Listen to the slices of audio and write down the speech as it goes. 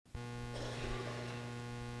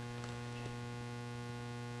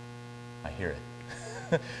hear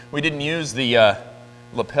it. We didn't use the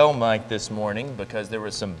lapel mic this morning because there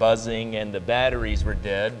was some buzzing and the batteries were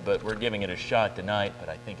dead, but we're giving it a shot tonight, but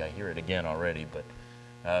I think I hear it again already.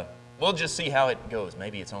 But we'll just see how it goes.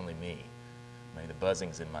 Maybe it's only me. Maybe the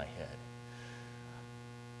buzzing's in my head.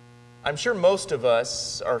 I'm sure most of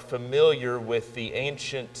us are familiar with the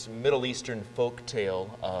ancient Middle Eastern folk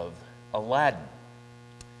tale of Aladdin.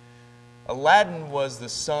 Aladdin was the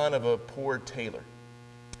son of a poor tailor.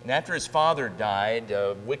 And after his father died,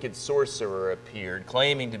 a wicked sorcerer appeared,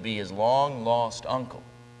 claiming to be his long-lost uncle.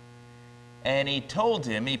 And he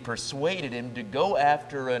persuaded him to go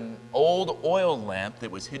after an old oil lamp that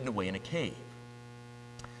was hidden away in a cave.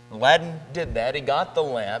 Aladdin did that. He got the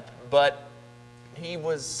lamp, but he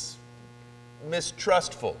was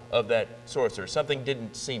mistrustful of that sorcerer. Something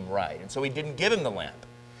didn't seem right, and so he didn't give him the lamp.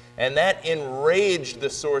 And that enraged the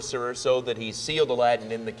sorcerer so that he sealed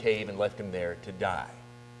Aladdin in the cave and left him there to die.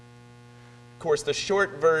 Of course, the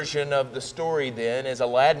short version of the story then is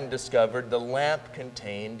Aladdin discovered the lamp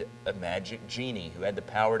contained a magic genie who had the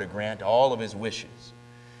power to grant all of his wishes.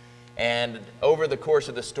 And over the course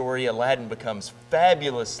of the story, Aladdin becomes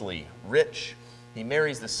fabulously rich. He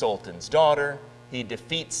marries the Sultan's daughter. He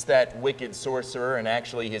defeats that wicked sorcerer and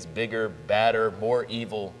actually his bigger, badder, more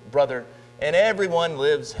evil brother. And everyone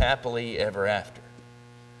lives happily ever after.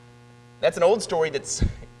 That's an old story that's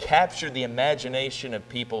captured the imagination of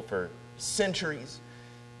people for centuries.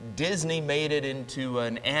 Disney made it into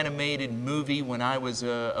an animated movie when I was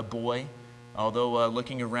a boy. Although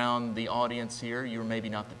looking around the audience here, you're maybe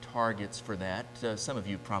not the targets for that. Some of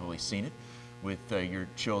you have probably seen it with your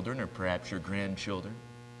children or perhaps your grandchildren.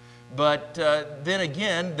 But then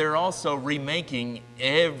again, they're also remaking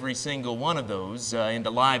every single one of those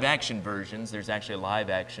into live-action versions. There's actually a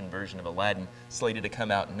live-action version of Aladdin slated to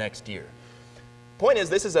come out next year. Point is,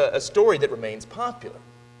 this is a story that remains popular.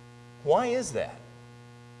 Why is that?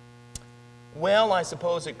 Well, I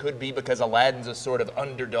suppose it could be because Aladdin's a sort of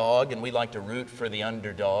underdog, and we like to root for the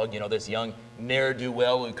underdog. You know, this young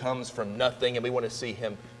ne'er-do-well who comes from nothing, and we want to see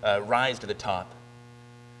him rise to the top.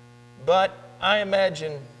 But I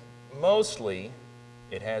imagine mostly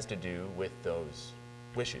it has to do with those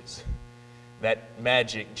wishes, that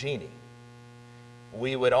magic genie.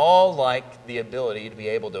 We would all like the ability to be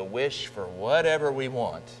able to wish for whatever we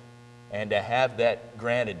want and to have that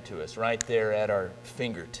granted to us right there at our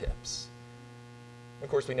fingertips. Of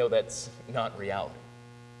course, we know that's not reality.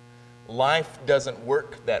 Life doesn't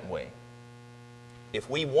work that way. If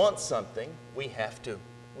we want something, we have to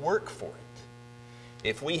work for it.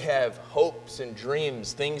 If we have hopes and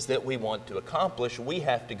dreams, things that we want to accomplish, we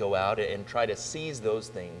have to go out and try to seize those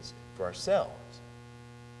things for ourselves.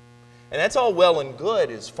 And that's all well and good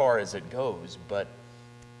as far as it goes, but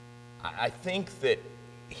I think that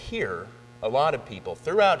here, a lot of people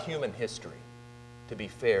throughout human history, to be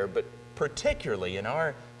fair, but particularly in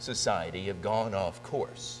our society, have gone off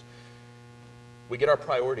course. We get our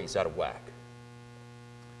priorities out of whack.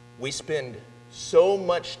 We spend so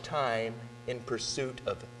much time in pursuit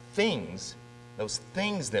of things, those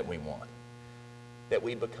things that we want, that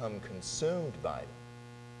we become consumed by them.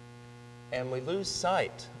 And we lose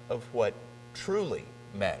sight of what truly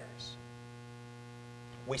matters.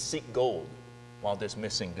 We seek gold while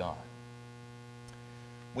dismissing God.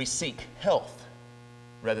 We seek health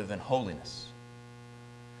rather than holiness.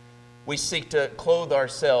 We seek to clothe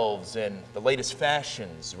ourselves in the latest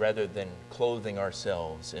fashions rather than clothing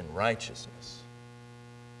ourselves in righteousness.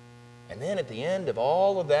 And then at the end of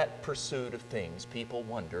all of that pursuit of things, people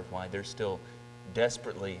wonder why they're still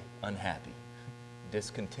desperately unhappy,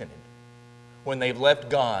 discontented, when they've left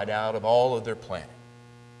God out of all of their planning.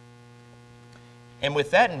 And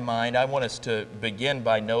with that in mind, I want us to begin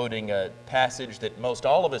by noting a passage that most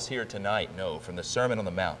all of us here tonight know from the Sermon on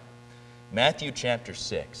the Mount, Matthew chapter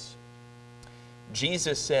 6.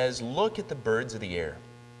 Jesus says, "Look at the birds of the air.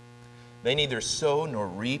 They neither sow nor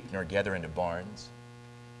reap nor gather into barns,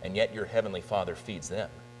 and yet your heavenly Father feeds them.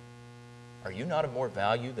 Are you not of more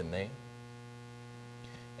value than they?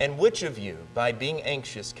 And which of you, by being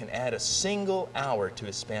anxious, can add a single hour to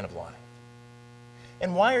his span of life?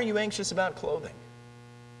 And why are you anxious about clothing?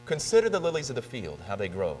 Consider the lilies of the field, how they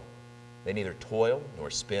grow. They neither toil nor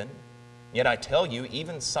spin. Yet I tell you,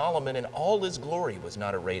 even Solomon in all his glory was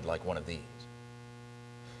not arrayed like one of these.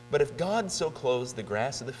 But if God so clothes the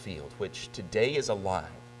grass of the field, which today is alive,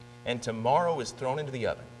 and tomorrow is thrown into the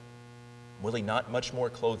oven, will he not much more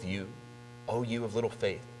clothe you, O you of little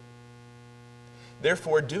faith?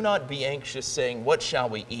 Therefore do not be anxious, saying, what shall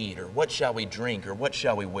we eat, or what shall we drink, or what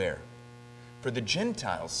shall we wear? For the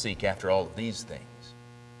Gentiles seek after all of these things,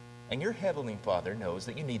 and your heavenly Father knows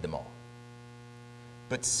that you need them all.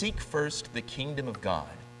 But seek first the kingdom of God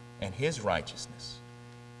and His righteousness,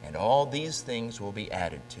 and all these things will be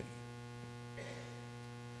added to you.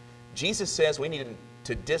 Jesus says we need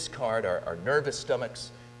to discard our nervous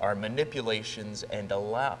stomachs, our manipulations, and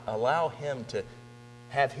allow Him to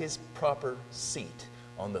have His proper seat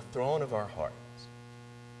on the throne of our hearts.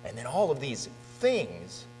 And then all of these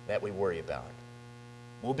things that we worry about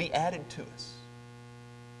will be added to us.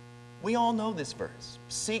 We all know this verse.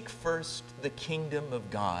 Seek first the kingdom of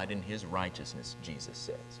God and His righteousness, Jesus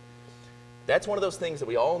says. That's one of those things that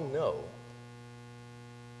we all know,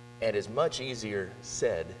 and is much easier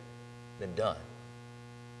said than done.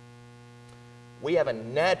 We have a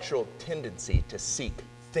natural tendency to seek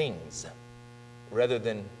things rather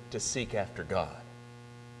than to seek after God.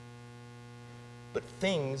 But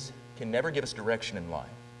things can never give us direction in life.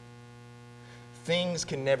 Things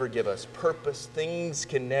can never give us purpose. Things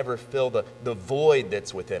can never fill the void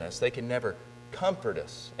that's within us. They can never comfort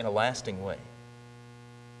us in a lasting way.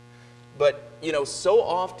 But, so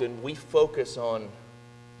often we focus on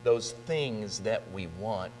those things that we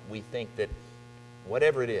want. We think that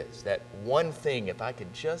whatever it is, that one thing, if I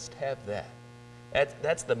could just have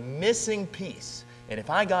that's the missing piece. And if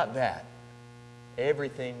I got that,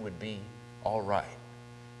 everything would be all right.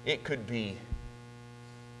 It could be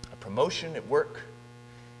a promotion at work.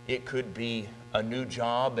 It could be a new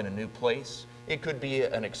job in a new place. It could be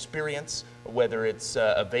an experience, whether it's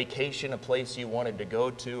a vacation, a place you wanted to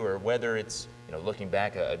go to, or whether it's, looking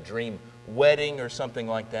back, a dream wedding or something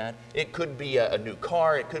like that. It could be a new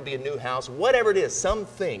car. It could be a new house. Whatever it is,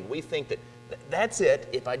 something we think that's it.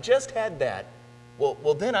 If I just had that,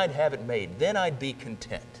 well, then I'd have it made. Then I'd be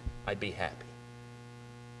content. I'd be happy.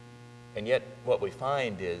 And yet, what we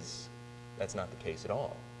find is that's not the case at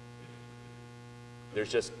all.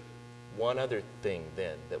 There's just one other thing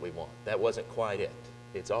then that we want. That wasn't quite it.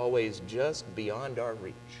 It's always just beyond our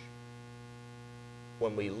reach.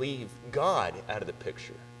 When we leave God out of the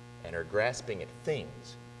picture and are grasping at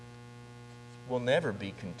things, we'll never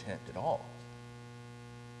be content at all.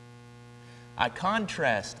 I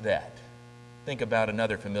contrast that. Think about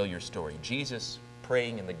another familiar story. Jesus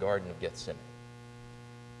praying in the Garden of Gethsemane.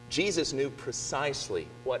 Jesus knew precisely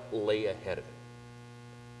what lay ahead of him.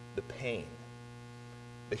 The pain,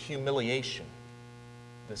 the humiliation,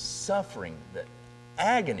 the suffering, the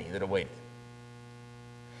agony that awaited him.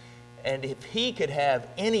 And if he could have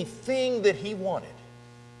anything that he wanted,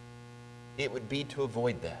 it would be to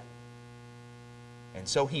avoid that. And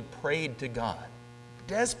so he prayed to God.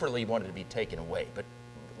 Desperately wanted to be taken away. But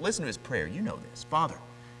listen to his prayer. You know this. Father,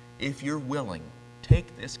 if you're willing,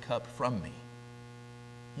 take this cup from me.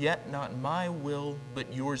 Yet not my will,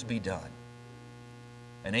 but yours be done.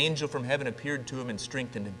 An angel from heaven appeared to him and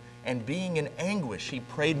strengthened him. And being in anguish, he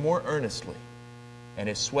prayed more earnestly. And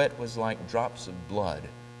his sweat was like drops of blood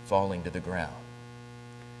falling to the ground.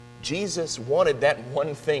 Jesus wanted that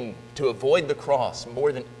one thing, to avoid the cross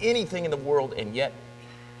more than anything in the world, and yet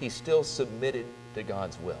he still submitted to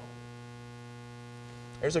God's will.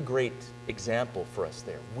 There's a great example for us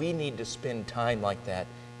there. We need to spend time like that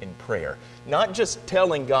in prayer. Not just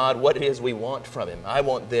telling God what it is we want from Him. I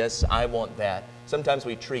want this, I want that. Sometimes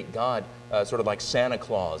we treat God sort of like Santa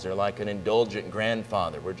Claus or like an indulgent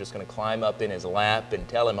grandfather. We're just going to climb up in His lap and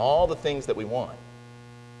tell Him all the things that we want.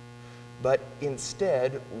 But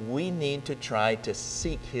instead, we need to try to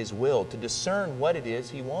seek His will, to discern what it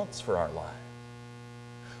is He wants for our lives.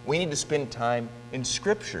 We need to spend time in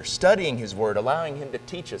Scripture, studying His Word, allowing Him to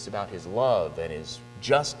teach us about His love and His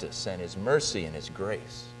justice and His mercy and His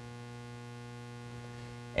grace.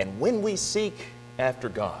 And when we seek after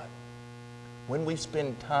God, when we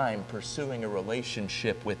spend time pursuing a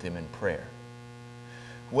relationship with Him in prayer,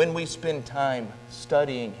 when we spend time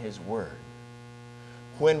studying His Word,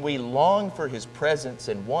 when we long for His presence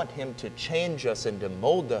and want Him to change us and to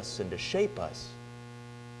mold us and to shape us,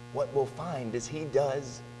 what we'll find is He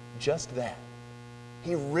does just that.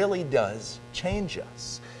 He really does change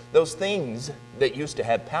us. Those things that used to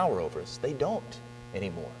have power over us, they don't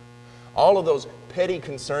anymore. All of those petty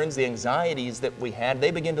concerns, the anxieties that we had,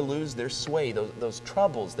 they begin to lose their sway. Those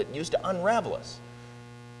troubles that used to unravel us,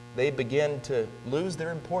 they begin to lose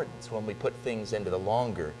their importance when we put things into the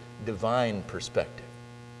longer, divine perspective.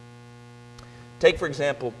 Take, for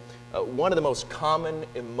example, one of the most common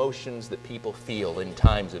emotions that people feel in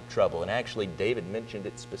times of trouble, and actually David mentioned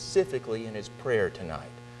it specifically in his prayer tonight: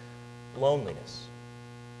 loneliness.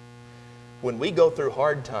 When we go through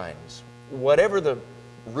hard times, whatever the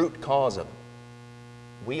root cause of them,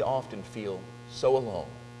 we often feel so alone,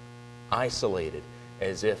 isolated,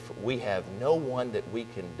 as if we have no one that we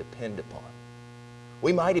can depend upon.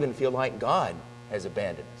 We might even feel like God has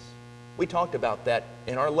abandoned us. We talked about that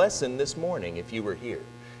in our lesson this morning, if you were here.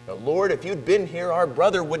 Now, Lord, if you'd been here, our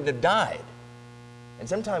brother wouldn't have died. And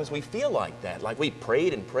sometimes we feel like that, like we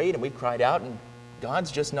prayed and prayed and we cried out and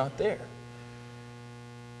God's just not there.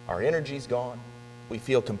 Our energy's gone. We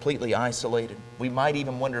feel completely isolated. We might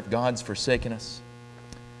even wonder if God's forsaken us.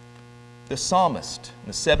 The psalmist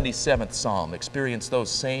in the 77th Psalm experienced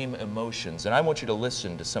those same emotions, and I want you to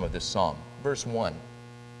listen to some of this psalm. Verse 1.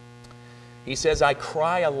 He says, I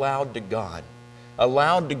cry aloud to God,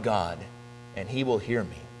 and He will hear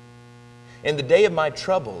me. In the day of my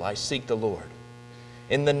trouble I seek the Lord.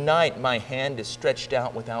 In the night my hand is stretched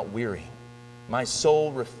out without wearying. My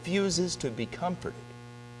soul refuses to be comforted.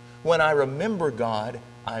 When I remember God,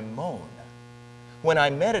 I moan. When I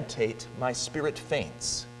meditate, my spirit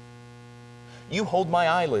faints. You hold my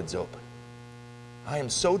eyelids open. I am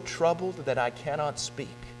so troubled that I cannot speak.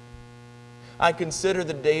 I consider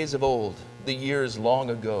the days of old, the years long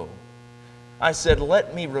ago. I said,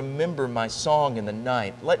 let me remember my song in the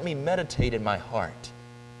night. Let me meditate in my heart.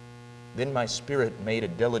 Then my spirit made a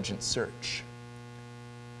diligent search.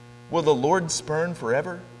 Will the Lord spurn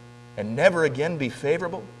forever and never again be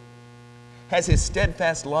favorable? Has His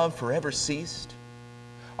steadfast love forever ceased?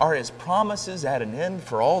 Are His promises at an end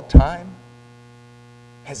for all time?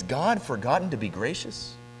 Has God forgotten to be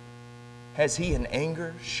gracious? Has He in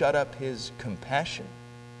anger shut up His compassion?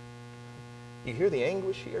 You hear the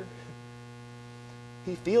anguish here?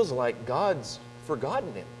 He feels like God's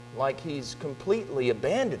forgotten him, like He's completely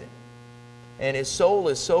abandoned him. And his soul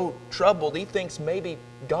is so troubled, he thinks maybe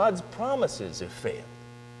God's promises have failed.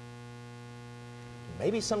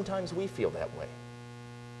 Maybe sometimes we feel that way.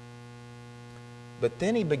 But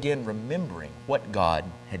then he began remembering what God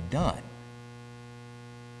had done.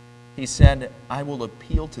 He said, I will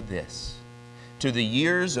appeal to this, to the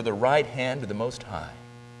years of the right hand of the Most High.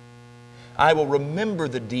 I will remember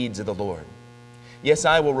the deeds of the Lord. Yes,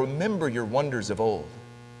 I will remember your wonders of old.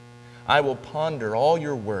 I will ponder all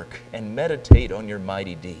your work and meditate on your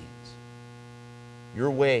mighty deeds. Your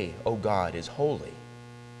way, O God, is holy.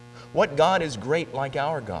 What God is great like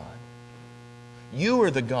our God? You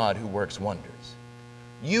are the God who works wonders.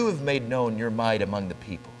 You have made known your might among the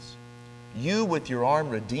peoples. You with your arm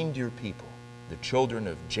redeemed your people, the children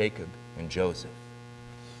of Jacob and Joseph.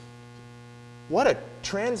 What a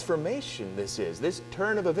transformation this is, this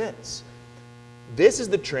turn of events. This is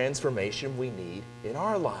the transformation we need in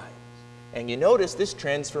our lives. And you notice this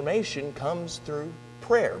transformation comes through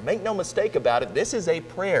prayer. Make no mistake about it, this is a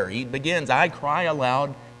prayer. He begins, I cry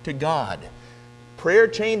aloud to God. Prayer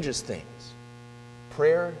changes things.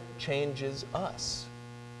 Prayer changes us.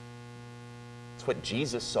 That's what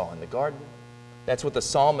Jesus saw in the garden. That's what the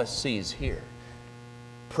psalmist sees here.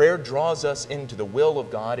 Prayer draws us into the will of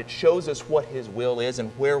God. It shows us what His will is and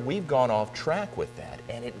where we've gone off track with that.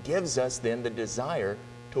 And it gives us then the desire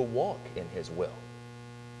to walk in His will.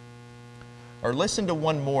 Or listen to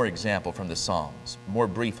one more example from the Psalms, more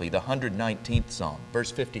briefly, the 119th Psalm,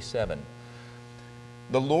 verse 57.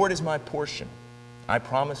 The Lord is my portion. I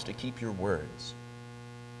promise to keep your words.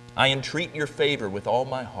 I entreat your favor with all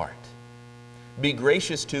my heart. Be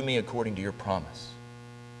gracious to me according to your promise.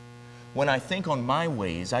 When I think on my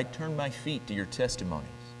ways, I turn my feet to your testimonies.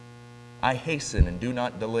 I hasten and do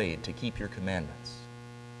not delay to keep your commandments.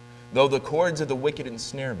 Though the cords of the wicked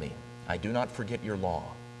ensnare me, I do not forget your law.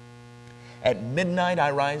 At midnight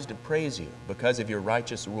I rise to praise you because of your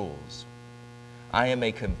righteous rules. I am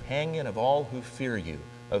a companion of all who fear you,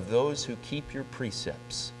 of those who keep your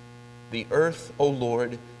precepts. The earth, O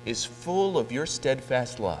Lord, is full of your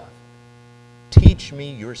steadfast love. Teach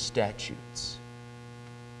me your statutes.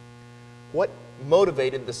 What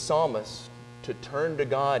motivated the psalmist to turn to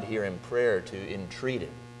God here in prayer, to entreat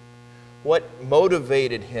Him? What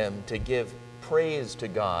motivated him to give praise to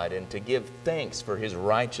God and to give thanks for His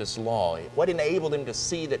righteous law? What enabled him to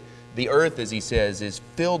see that the earth, as he says, is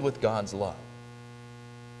filled with God's love?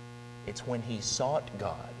 It's when he sought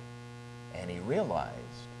God and he realized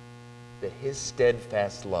that His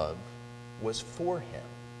steadfast love was for him,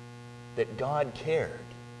 that God cared,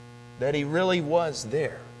 that He really was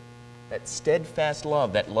there. That steadfast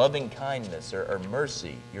love, that loving kindness or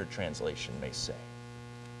mercy, your translation may say.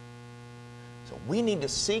 So we need to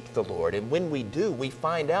seek the Lord, and when we do, we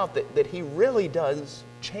find out that He really does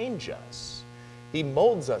change us. He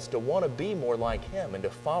molds us to want to be more like Him and to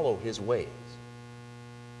follow His ways.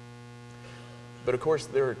 But of course,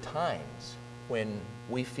 there are times when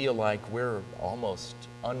we feel like we're almost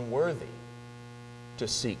unworthy to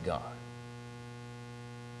seek God.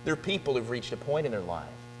 There are people who've reached a point in their life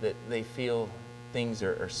that they feel things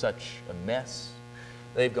are such a mess.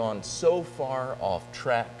 They've gone so far off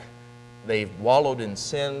track they've wallowed in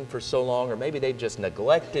sin for so long, or maybe they've just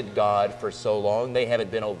neglected God for so long. They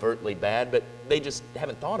haven't been overtly bad, but they just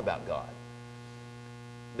haven't thought about God.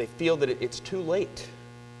 They feel that it's too late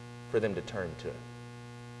for them to turn to it.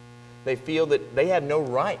 They feel that they have no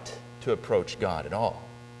right to approach God at all.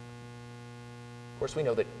 Of course, we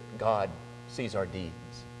know that God sees our deeds.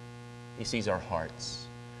 He sees our hearts.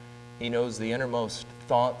 He knows the innermost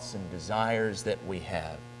thoughts and desires that we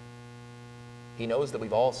have. He knows that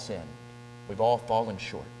we've all sinned. We've all fallen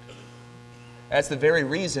short. That's the very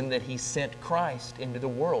reason that He sent Christ into the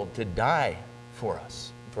world to die for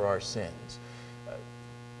us, for our sins.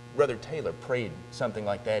 Brother Taylor prayed something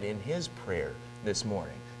like that in his prayer this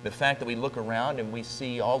morning. The fact that we look around and we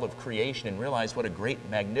see all of creation and realize what a great,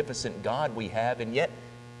 magnificent God we have, and yet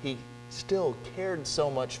He still cared so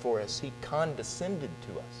much for us. He condescended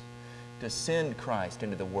to us to send Christ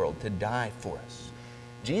into the world to die for us.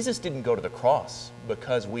 Jesus didn't go to the cross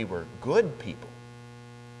because we were good people.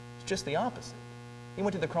 It's just the opposite. He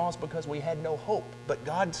went to the cross because we had no hope, but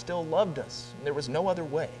God still loved us, and there was no other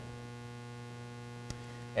way.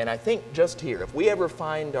 And I think just here, if we ever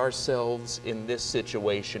find ourselves in this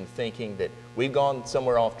situation thinking that we've gone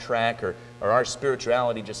somewhere off track, or our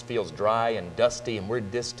spirituality just feels dry and dusty and we're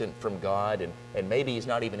distant from God, and maybe He's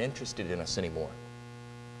not even interested in us anymore,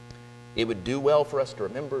 it would do well for us to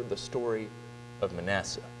remember the story of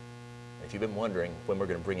Manasseh. If you've been wondering when we're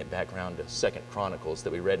going to bring it back around to 2 Chronicles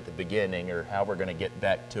that we read at the beginning, or how we're going to get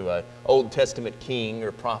back to an Old Testament king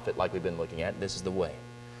or prophet like we've been looking at, this is the way.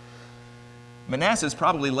 Manasseh is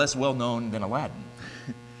probably less well known than Aladdin.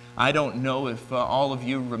 I don't know if all of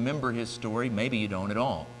you remember his story. Maybe you don't at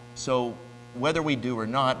all. So whether we do or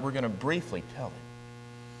not, we're going to briefly tell it.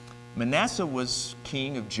 Manasseh was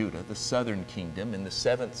king of Judah, the southern kingdom, in the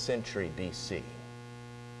 7th century BC.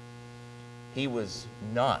 He was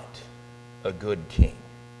not a good king.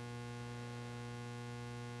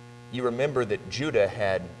 You remember that Judah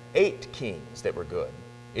had 8 kings that were good.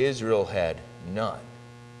 Israel had none.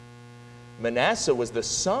 Manasseh was the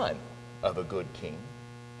son of a good king,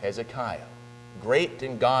 Hezekiah, great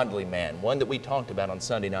and godly man, one that we talked about on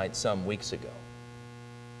Sunday night some weeks ago.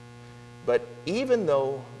 But even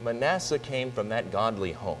though Manasseh came from that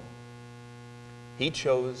godly home, he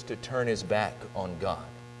chose to turn his back on God.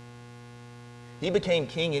 He became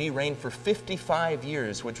king and he reigned for 55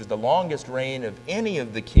 years, which was the longest reign of any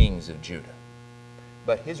of the kings of Judah.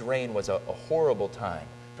 But his reign was a horrible time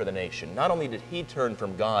for the nation. Not only did he turn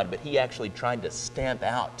from God, but he actually tried to stamp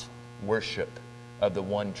out worship of the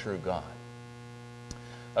one true God.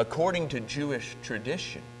 According to Jewish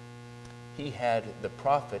tradition, he had the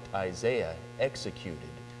prophet Isaiah executed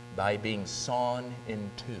by being sawn in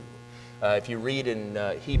two. If you read in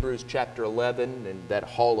Hebrews chapter 11, and that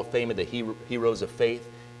hall of fame of the heroes of faith,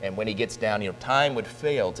 and when he gets down, time would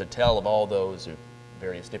fail to tell of all those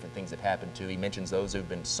various different things that happened to. He mentions those who've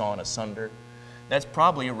been sawn asunder. That's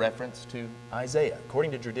probably a reference to Isaiah.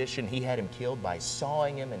 According to tradition, he had him killed by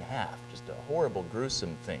sawing him in half. Just a horrible,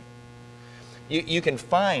 gruesome thing. You can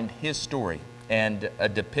find his story and a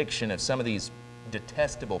depiction of some of these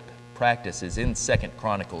detestable practices in 2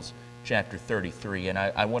 Chronicles chapter 33. And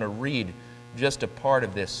I want to read just a part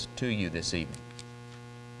of this to you this evening.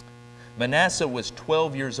 Manasseh was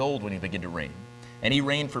 12 years old when he began to reign, and he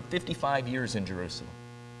reigned for 55 years in Jerusalem.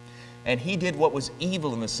 And he did what was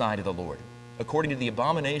evil in the sight of the Lord, according to the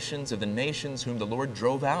abominations of the nations whom the Lord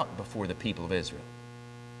drove out before the people of Israel.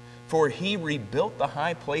 For he rebuilt the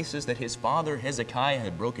high places that his father Hezekiah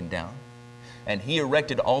had broken down, and he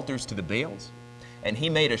erected altars to the Baals, and he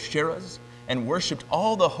made Asherahs, and worshipped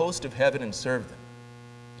all the host of heaven and served them.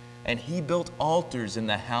 And he built altars in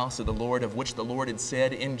the house of the Lord, of which the Lord had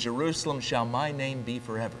said, In Jerusalem shall my name be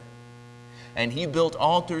forever. And he built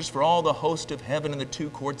altars for all the host of heaven in the 2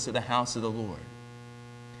 courts of the house of the Lord.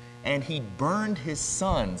 And he burned his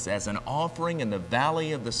sons as an offering in the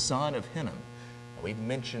valley of the son of Hinnom. Now, we've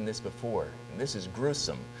mentioned this before, and this is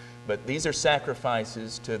gruesome, but these are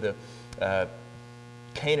sacrifices to the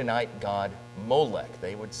Canaanite god Molech.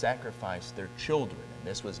 They would sacrifice their children, and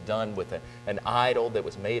this was done with an idol that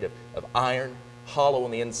was made of iron, hollow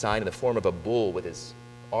on the inside, in the form of a bull with his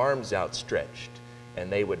arms outstretched.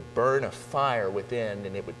 And they would burn a fire within,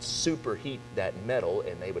 and it would superheat that metal,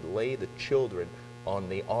 and they would lay the children on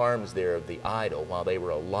the arms there of the idol while they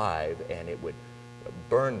were alive, and it would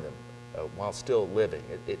burn them while still living.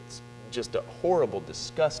 It's just a horrible,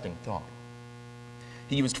 disgusting thought.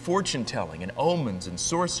 He used fortune-telling and omens and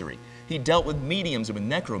sorcery. He dealt with mediums and with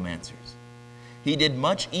necromancers. He did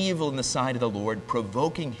much evil in the sight of the Lord,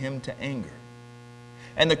 provoking him to anger.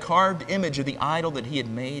 And the carved image of the idol that he had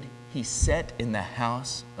made, he set in the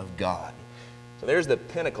house of God. So there's the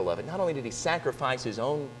pinnacle of it. Not only did he sacrifice his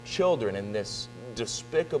own children in this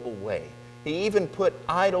despicable way, he even put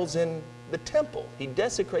idols in the temple. He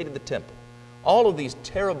desecrated the temple. All of these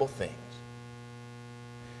terrible things.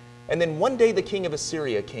 And then one day the king of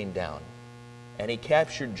Assyria came down and he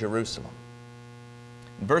captured Jerusalem.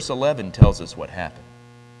 Verse 11 tells us what happened.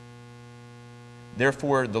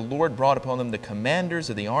 Therefore the Lord brought upon them the commanders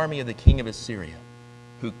of the army of the king of Assyria,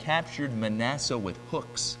 who captured Manasseh with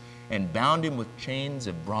hooks and bound him with chains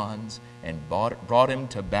of bronze and brought him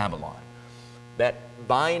to Babylon. That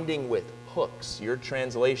binding with hooks, your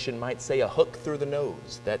translation might say a hook through the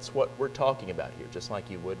nose. That's what we're talking about here, just like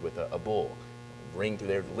you would with a bull. Ring through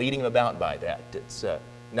there, leading him about by that. It's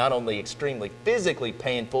not only extremely physically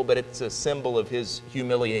painful, but it's a symbol of his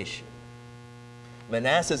humiliation.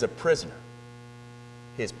 Manasseh's a prisoner.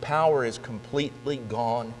 His power is completely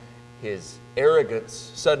gone. His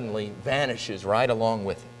arrogance suddenly vanishes right along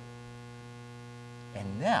with it.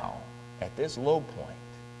 And now, at this low point,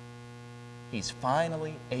 he's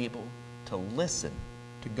finally able to listen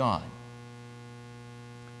to God.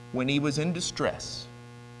 When he was in distress,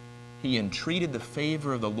 he entreated the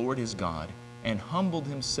favor of the Lord his God and humbled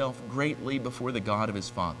himself greatly before the God of his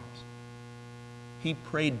fathers. He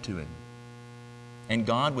prayed to him, and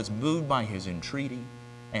God was moved by his entreaty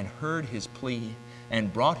and heard his plea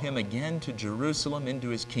and brought him again to Jerusalem into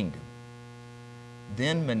his kingdom.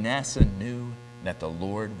 Then Manasseh knew that the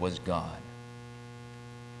Lord was God.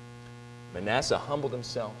 Manasseh humbled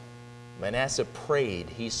himself. Manasseh prayed.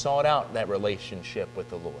 He sought out that relationship with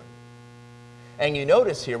the Lord. And you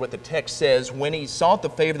notice here what the text says. When he sought the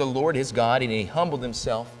favor of the Lord his God and he humbled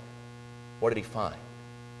himself, what did he find?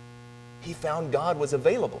 He found God was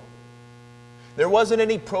available. There wasn't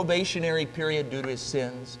any probationary period due to his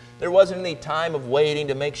sins. There wasn't any time of waiting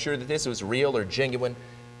to make sure that this was real or genuine.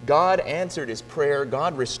 God answered his prayer.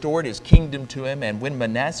 God restored his kingdom to him. And when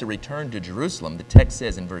Manasseh returned to Jerusalem, the text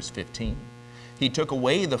says in verse 15, he took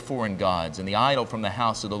away the foreign gods and the idol from the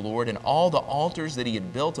house of the Lord and all the altars that he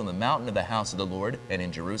had built on the mountain of the house of the Lord and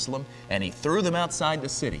in Jerusalem, and he threw them outside the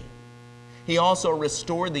city. He also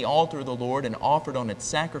restored the altar of the Lord and offered on it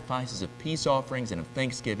sacrifices of peace offerings and of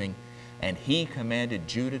thanksgiving, and he commanded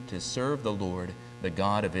Judah to serve the Lord, the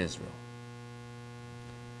God of Israel.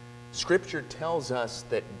 Scripture tells us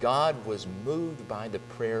that God was moved by the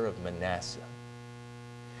prayer of Manasseh.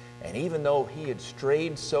 And even though he had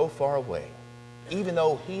strayed so far away, even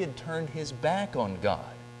though he had turned his back on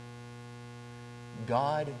God,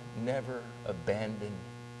 God never abandoned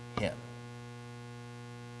him.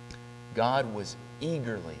 God was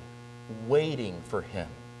eagerly waiting for him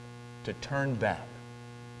to turn back,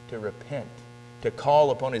 to repent, to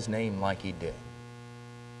call upon his name like he did.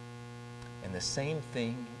 And the same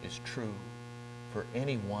thing is true for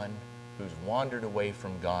anyone who's wandered away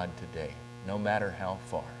from God today, no matter how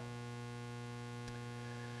far.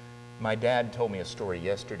 My dad told me a story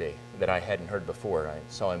yesterday that I hadn't heard before. I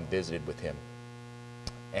saw him, visited with him.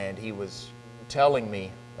 And he was telling me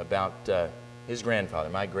about his grandfather,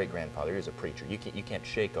 my great-grandfather. He was a preacher. You can't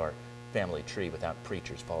shake our family tree without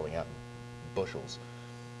preachers falling out in bushels.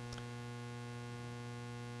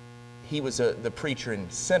 He was the preacher in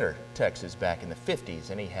Center, Texas back in the 50s,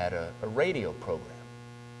 and he had a radio program.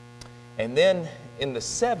 And then in the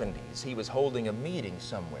 70s, he was holding a meeting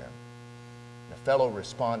somewhere. A fellow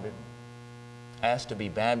responded, asked to be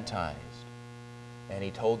baptized, and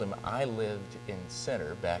he told him, I lived in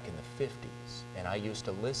Center back in the 50s, and I used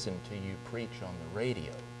to listen to you preach on the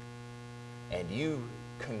radio, and you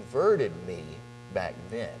converted me back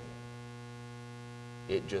then.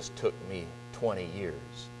 It just took me 20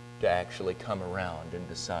 years to actually come around and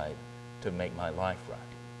decide to make my life right.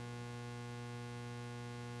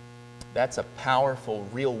 That's a powerful,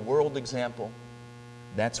 real-world example.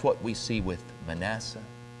 That's what we see with Manasseh.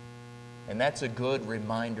 And that's a good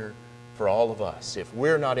reminder for all of us. If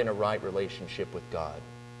we're not in a right relationship with God,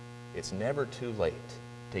 it's never too late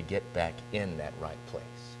to get back in that right place.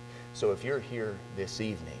 So if you're here this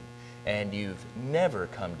evening and you've never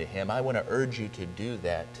come to Him, I want to urge you to do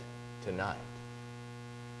that tonight.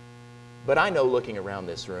 But I know, looking around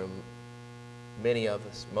this room, many of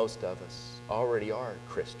us, most of us, already are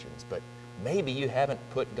Christians, but maybe you haven't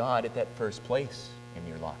put God at that first place in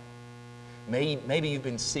your life. Maybe you've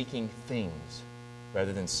been seeking things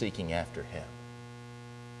rather than seeking after Him.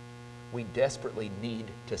 We desperately need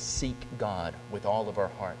to seek God with all of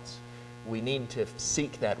our hearts. We need to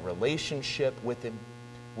seek that relationship with Him.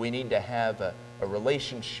 We need to have a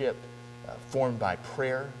relationship formed by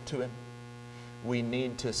prayer to Him. We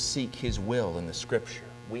need to seek His will in the Scripture.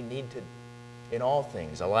 We need to, in all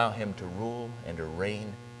things, allow Him to rule and to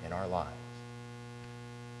reign in our lives.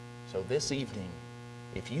 So this evening,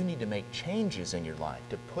 if you need to make changes in your life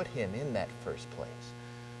to put him in that first place,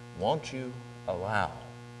 won't you allow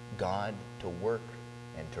God to work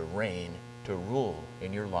and to reign, to rule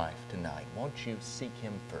in your life tonight? Won't you seek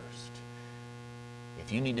him first? If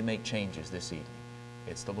you need to make changes this evening,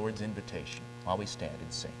 it's the Lord's invitation while we stand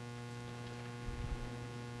and sing.